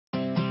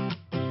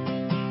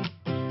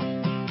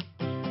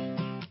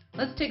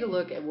Let's take a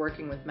look at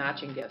working with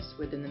matching gifts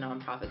within the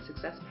Nonprofit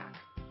Success Pack.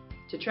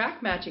 To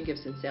track matching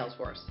gifts in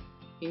Salesforce,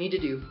 you need to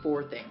do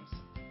 4 things.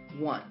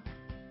 1.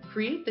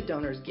 Create the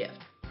donor's gift.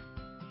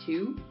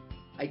 2.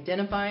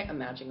 Identify a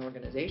matching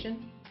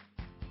organization.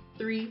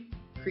 3.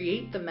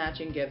 Create the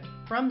matching gift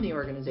from the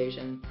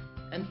organization.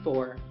 And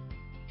 4.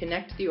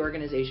 Connect the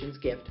organization's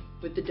gift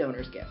with the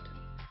donor's gift.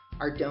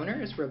 Our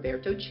donor is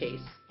Roberto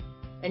Chase,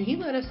 and he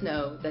let us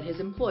know that his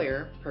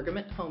employer,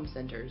 Pergament Home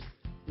Centers,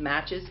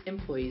 matches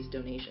employees'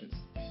 donations.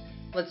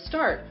 Let's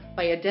start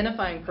by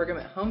identifying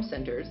Pergament Home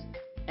Centers,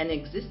 an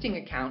existing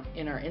account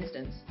in our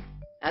instance,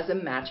 as a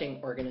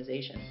matching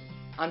organization.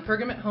 On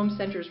Pergament Home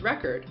Centers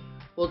record,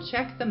 we'll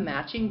check the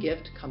Matching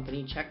Gift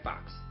Company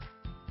checkbox.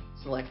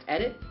 Select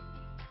Edit,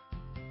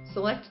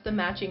 select the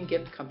Matching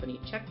Gift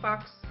Company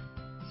checkbox,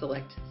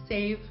 select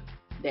Save.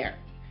 There.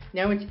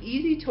 Now it's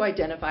easy to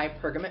identify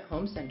Pergament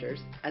Home Centers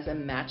as a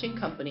matching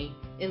company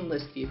in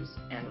list views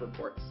and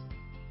reports.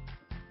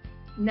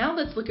 Now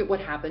let's look at what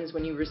happens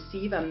when you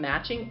receive a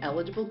matching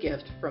eligible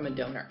gift from a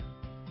donor.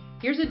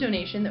 Here's a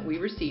donation that we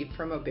received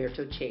from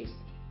Roberto Chase.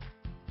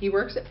 He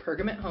works at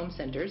Pergament Home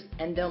Centers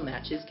and they'll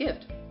match his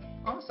gift.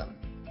 Awesome.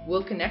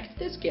 We'll connect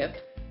this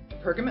gift to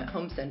Pergament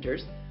Home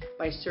Centers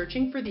by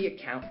searching for the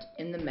account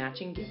in the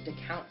Matching Gift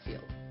Account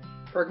field.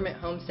 Pergament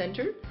Home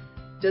Center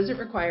doesn't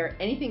require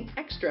anything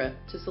extra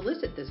to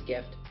solicit this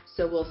gift,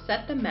 so we'll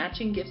set the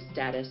matching gift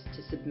status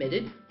to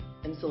submitted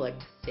and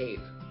select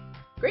Save.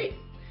 Great!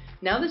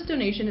 Now this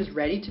donation is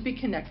ready to be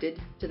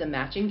connected to the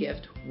matching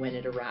gift when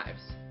it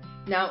arrives.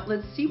 Now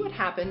let's see what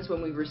happens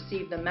when we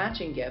receive the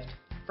matching gift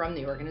from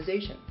the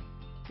organization.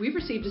 We've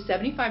received a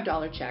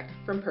 $75 check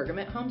from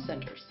Pergament Home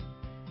Centers.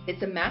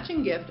 It's a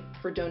matching gift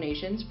for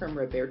donations from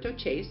Roberto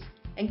Chase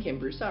and Kim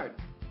Broussard.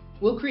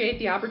 We'll create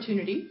the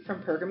opportunity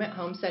from Pergament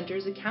Home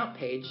Centers account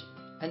page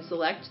and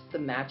select the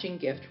matching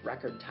gift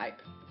record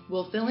type.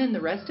 We'll fill in the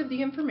rest of the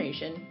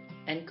information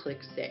and click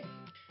Save.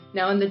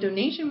 Now in the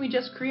donation we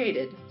just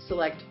created,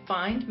 select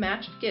Find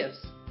Matched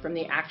Gifts from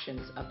the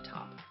actions up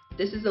top.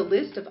 This is a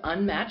list of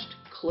unmatched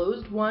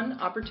closed-won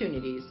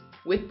opportunities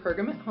with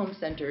Pergament Home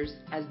Centers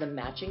as the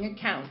matching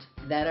account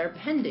that are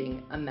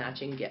pending a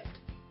matching gift.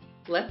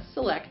 Let's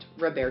select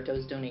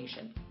Roberto's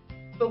donation.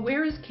 But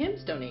where is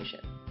Kim's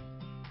donation?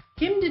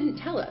 Kim didn't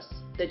tell us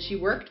that she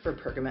worked for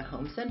Pergament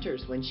Home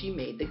Centers when she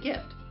made the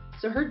gift,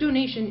 so her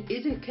donation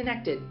isn't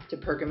connected to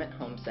Pergament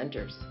Home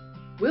Centers.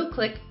 We'll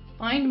click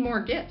Find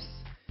More Gifts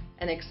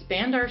and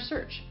expand our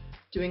search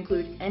to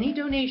include any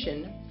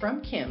donation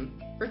from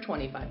Kim for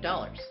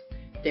 $25.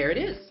 There it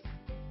is.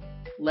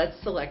 Let's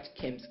select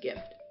Kim's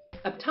gift.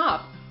 Up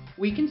top,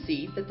 we can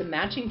see that the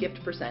matching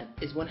gift percent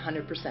is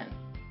 100%.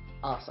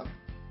 Awesome.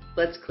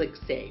 Let's click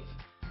Save.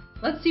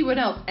 Let's see what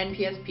else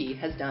NPSP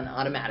has done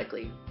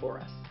automatically for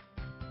us.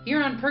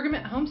 Here on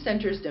Pergament Home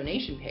Centers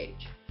donation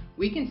page,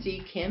 we can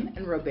see Kim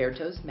and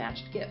Roberto's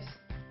matched gifts.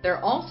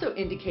 They're also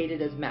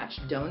indicated as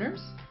matched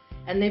donors,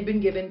 and they've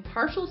been given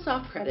partial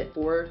soft credit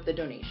for the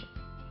donation.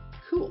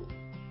 Cool.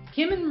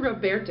 Kim and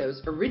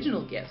Roberto's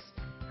original gifts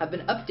have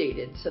been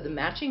updated so the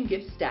matching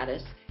gift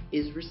status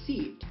is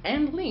received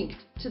and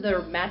linked to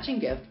their matching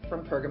gift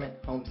from Pergament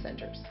Home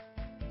Centers.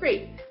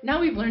 Great. Now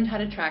we've learned how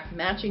to track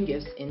matching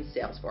gifts in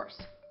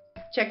Salesforce.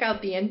 Check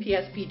out the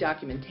NPSP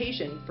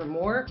documentation for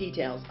more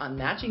details on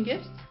matching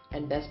gifts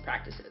and best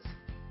practices.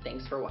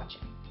 Thanks for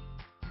watching.